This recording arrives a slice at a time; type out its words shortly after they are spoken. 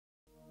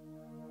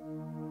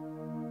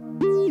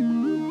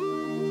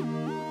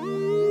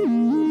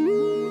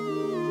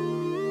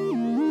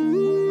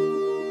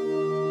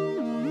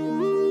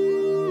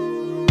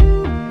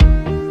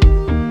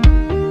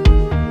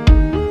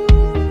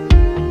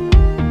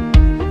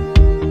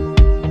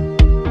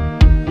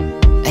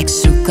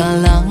soek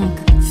al lank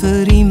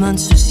vir iemand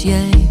soos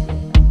jy,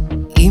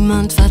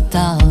 iemand wat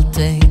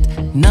altyd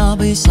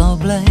naby sal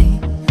bly,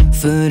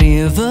 vir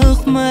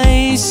ewig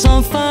my sal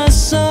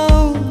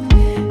vashou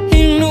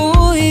en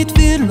nooit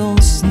weer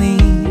los nie.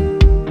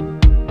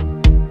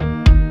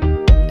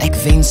 Ek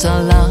wens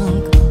al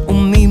lank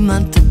om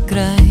iemand te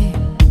kry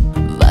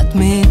wat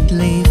met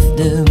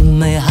liefde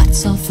my hart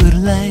sal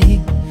verlei,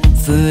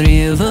 vir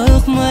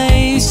ewig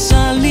my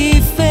sal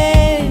lief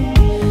hê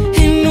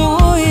en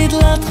nooit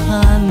laat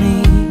gaan nie.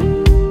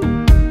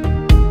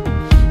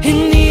 En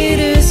hier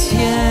is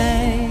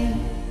jy,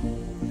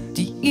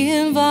 die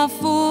een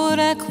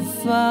waarvoor ek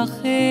gevag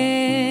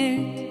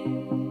het.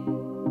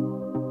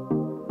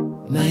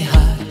 My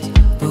hart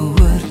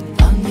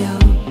behoort aan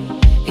jou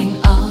en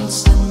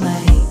als in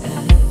my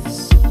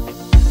is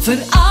vir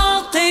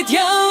altyd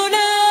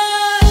joune.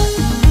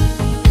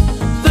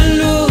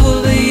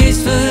 Beloof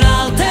jy's vir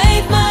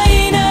altyd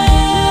myne.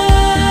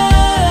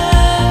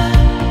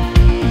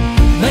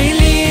 My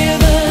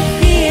lewe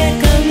gee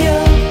ek aan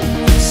jou,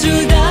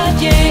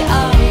 sodat jy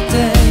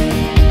altyd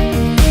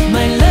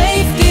my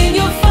lyf teen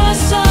jou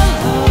vas sal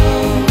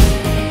hou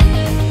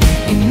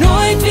en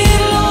nooit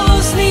weer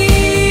los nie.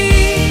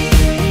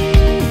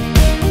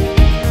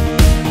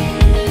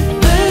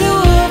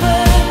 Beloof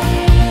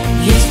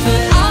jy's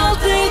vir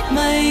altyd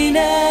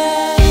myne.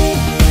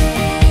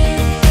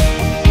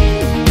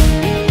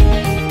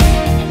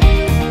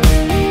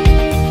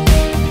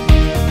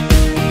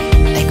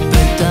 Ek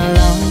bid al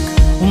lank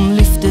om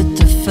liefde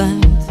te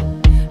vind,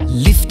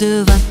 liefde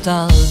wat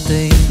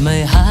altyd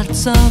my hart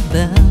sal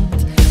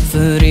bind,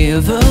 vir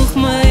ewig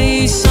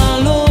my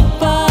sal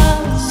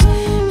oppas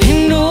en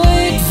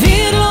nooit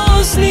weer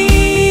los nie.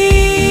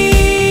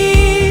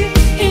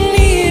 En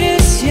hier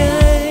is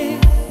jy,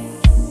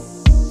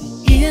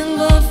 die een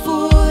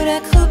waarvoor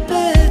ek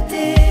gebid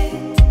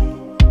het.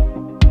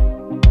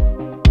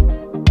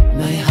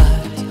 My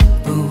hart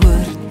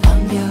behoort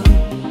aan jou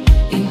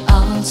en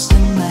als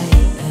in my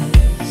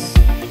is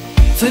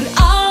vir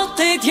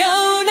altyd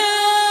joune.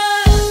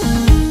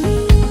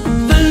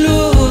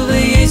 Beloof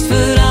jy's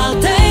vir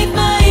altyd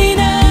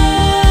myne.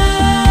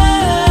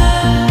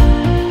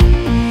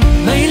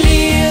 My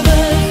lewe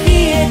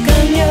gee ek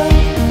aan jou,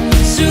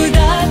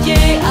 sodat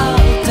jy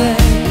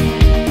altyd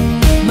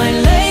my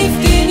lyf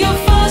teen jou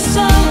vas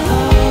sal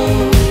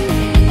hou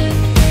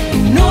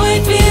en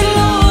nooit weer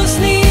los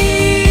nie.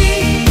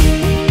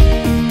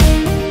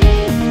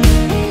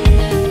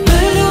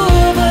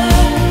 Beloof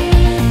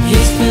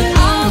jy's vir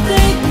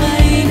altyd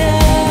myne.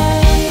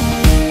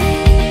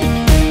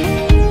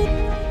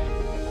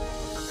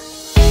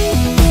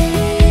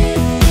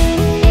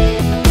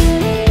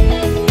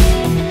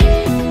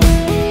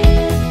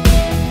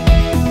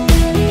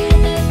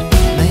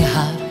 My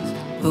hart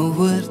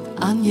behoort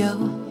aan jou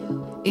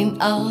en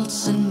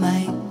als in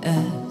my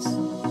is